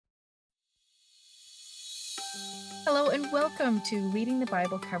Hello and welcome to Reading the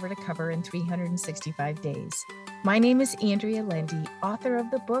Bible Cover to Cover in 365 Days. My name is Andrea Lendy, author of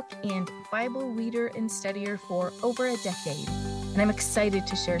the book and Bible reader and studier for over a decade, and I'm excited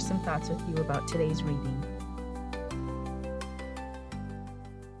to share some thoughts with you about today's reading.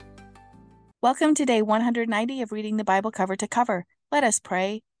 Welcome to day 190 of Reading the Bible Cover to Cover. Let us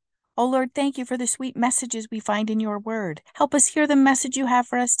pray. Oh Lord, thank you for the sweet messages we find in your word. Help us hear the message you have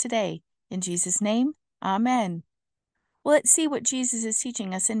for us today. In Jesus' name, amen. Well, let's see what Jesus is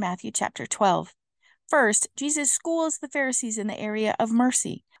teaching us in Matthew chapter 12. First, Jesus schools the Pharisees in the area of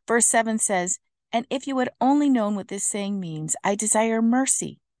mercy. Verse 7 says, "And if you had only known what this saying means, I desire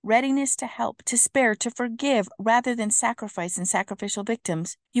mercy, readiness to help, to spare, to forgive, rather than sacrifice and sacrificial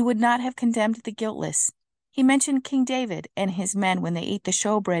victims, you would not have condemned the guiltless." He mentioned King David and his men when they ate the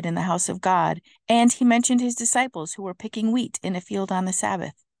showbread in the house of God, and he mentioned his disciples who were picking wheat in a field on the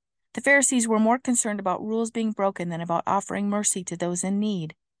Sabbath. The Pharisees were more concerned about rules being broken than about offering mercy to those in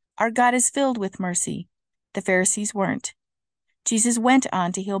need. Our God is filled with mercy. The Pharisees weren't. Jesus went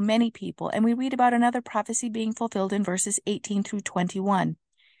on to heal many people, and we read about another prophecy being fulfilled in verses 18 through 21.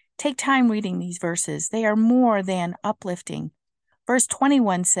 Take time reading these verses. They are more than uplifting. Verse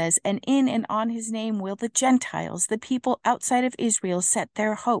 21 says, "And in and on his name will the Gentiles, the people outside of Israel, set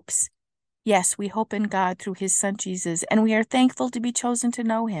their hopes." Yes, we hope in God through his Son Jesus, and we are thankful to be chosen to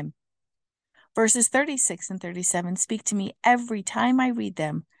know him. Verses 36 and 37 speak to me every time I read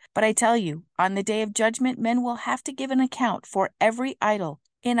them. But I tell you, on the day of judgment, men will have to give an account for every idle,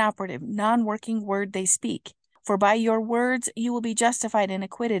 inoperative, non-working word they speak. For by your words you will be justified and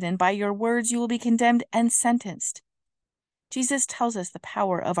acquitted, and by your words you will be condemned and sentenced. Jesus tells us the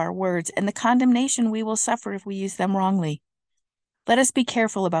power of our words and the condemnation we will suffer if we use them wrongly. Let us be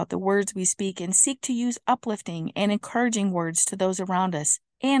careful about the words we speak and seek to use uplifting and encouraging words to those around us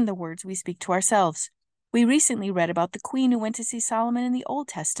and the words we speak to ourselves. We recently read about the queen who went to see Solomon in the Old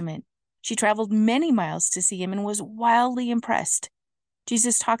Testament. She traveled many miles to see him and was wildly impressed.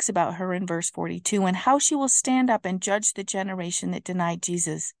 Jesus talks about her in verse 42 and how she will stand up and judge the generation that denied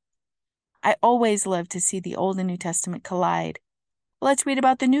Jesus. I always love to see the Old and New Testament collide. Let's read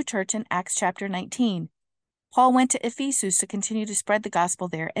about the new church in Acts chapter 19. Paul went to Ephesus to continue to spread the gospel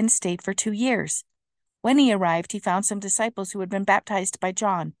there and stayed for 2 years. When he arrived, he found some disciples who had been baptized by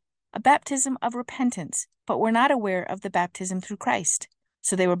John, a baptism of repentance, but were not aware of the baptism through Christ.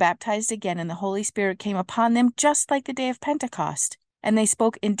 So they were baptized again, and the Holy Spirit came upon them just like the day of Pentecost, and they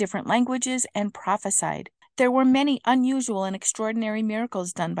spoke in different languages and prophesied. There were many unusual and extraordinary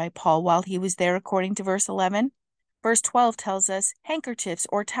miracles done by Paul while he was there, according to verse 11. Verse 12 tells us, handkerchiefs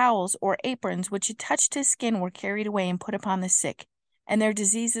or towels or aprons which had touched his skin were carried away and put upon the sick, and their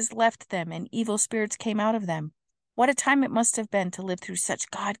diseases left them, and evil spirits came out of them. What a time it must have been to live through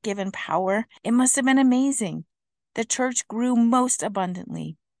such God-given power. It must have been amazing. The church grew most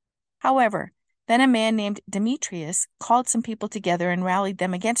abundantly. However, then a man named Demetrius called some people together and rallied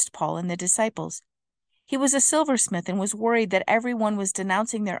them against Paul and the disciples. He was a silversmith and was worried that everyone was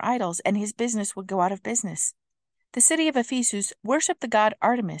denouncing their idols and his business would go out of business. The city of Ephesus worshipped the god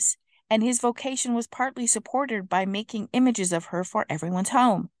Artemis, and his vocation was partly supported by making images of her for everyone's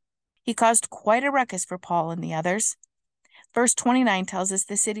home. He caused quite a ruckus for Paul and the others. Verse 29 tells us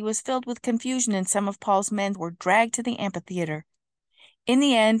the city was filled with confusion, and some of Paul's men were dragged to the amphitheater. In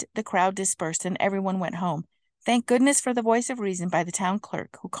the end, the crowd dispersed and everyone went home. Thank goodness for the voice of reason by the town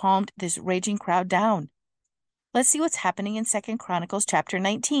clerk, who calmed this raging crowd down. Let's see what's happening in II Chronicles chapter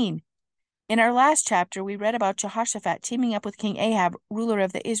 19. In our last chapter, we read about Jehoshaphat teaming up with King Ahab, ruler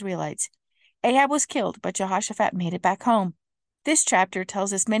of the Israelites. Ahab was killed, but Jehoshaphat made it back home. This chapter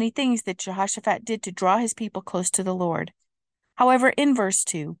tells us many things that Jehoshaphat did to draw his people close to the Lord. However, in verse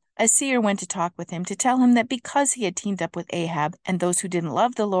 2, a seer went to talk with him to tell him that because he had teamed up with Ahab and those who didn't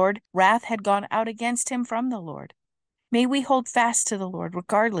love the Lord, wrath had gone out against him from the Lord. May we hold fast to the Lord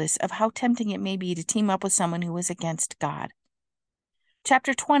regardless of how tempting it may be to team up with someone who is against God.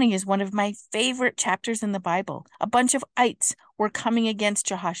 Chapter 20 is one of my favorite chapters in the Bible. A bunch of ites were coming against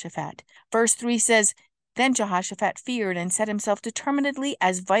Jehoshaphat. Verse 3 says, "Then Jehoshaphat feared and set himself determinedly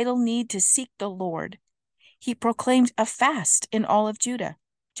as vital need to seek the Lord. He proclaimed a fast in all of Judah."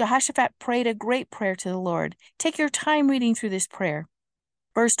 Jehoshaphat prayed a great prayer to the Lord. Take your time reading through this prayer.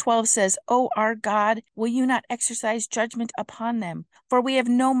 Verse 12 says, "O our God, will you not exercise judgment upon them? For we have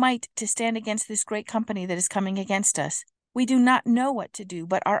no might to stand against this great company that is coming against us. We do not know what to do,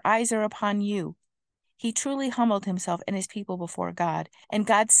 but our eyes are upon you." He truly humbled himself and his people before God, and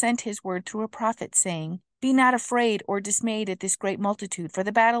God sent his word through a prophet, saying, "Be not afraid or dismayed at this great multitude, for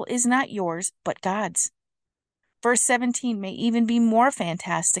the battle is not yours, but God's." Verse 17 may even be more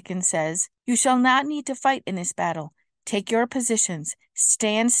fantastic and says, "You shall not need to fight in this battle. Take your positions,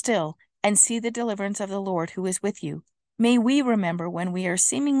 stand still, and see the deliverance of the Lord who is with you." May we remember when we are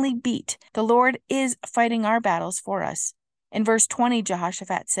seemingly beat, the Lord is fighting our battles for us. In verse 20,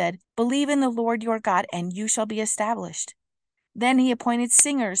 Jehoshaphat said, "Believe in the Lord your God, and you shall be established." Then he appointed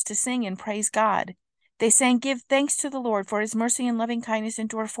singers to sing and praise God. They sang, "Give thanks to the Lord, for his mercy and loving kindness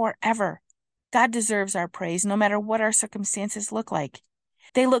endure forever." God deserves our praise, no matter what our circumstances look like.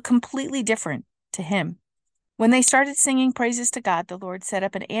 They look completely different to him. When they started singing praises to God, the Lord set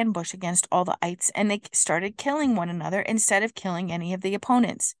up an ambush against all the ites, and they started killing one another instead of killing any of the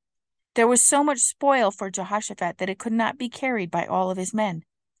opponents. There was so much spoil for Jehoshaphat that it could not be carried by all of his men.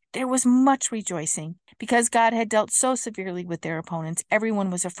 There was much rejoicing. Because God had dealt so severely with their opponents, everyone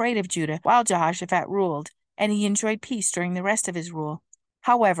was afraid of Judah while Jehoshaphat ruled, and he enjoyed peace during the rest of his rule.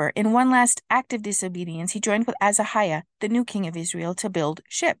 However, in one last act of disobedience, he joined with Ahaziah, the new king of Israel, to build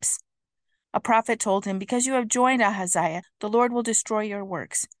ships. A prophet told him, "Because you have joined Ahaziah, the Lord will destroy your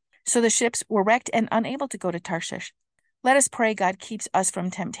works." So the ships were wrecked and unable to go to Tarshish. Let us pray God keeps us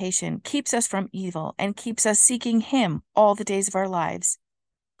from temptation, keeps us from evil, and keeps us seeking him all the days of our lives.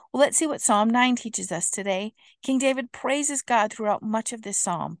 Well, let's see what Psalm 9 teaches us today. King David praises God throughout much of this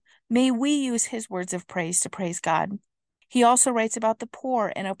psalm. May we use his words of praise to praise God. He also writes about the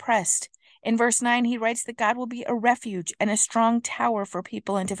poor and oppressed. In verse 9, he writes that God will be a refuge and a strong tower for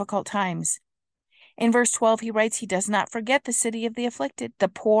people in difficult times. In verse 12, he writes he does not forget the city of the afflicted, the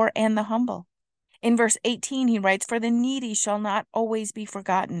poor and the humble. In verse 18, he writes, "For the needy shall not always be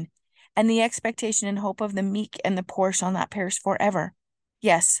forgotten, and the expectation and hope of the meek and the poor shall not perish forever."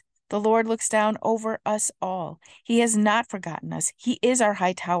 Yes, the Lord looks down over us all. He has not forgotten us. He is our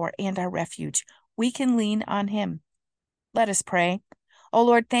high tower and our refuge. We can lean on him. Let us pray. Oh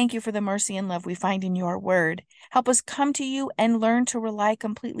Lord, thank you for the mercy and love we find in your word. Help us come to you and learn to rely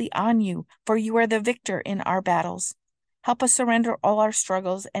completely on you, for you are the victor in our battles. Help us surrender all our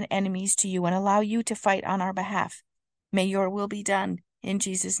struggles and enemies to you and allow you to fight on our behalf. May your will be done. In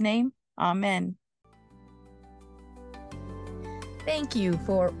Jesus' name, amen. Thank you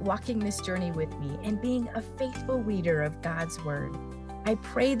for walking this journey with me and being a faithful reader of God's word. I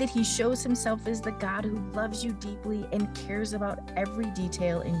pray that he shows himself as the God who loves you deeply and cares about every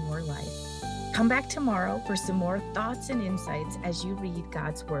detail in your life. Come back tomorrow for some more thoughts and insights as you read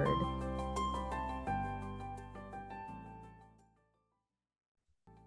God's word.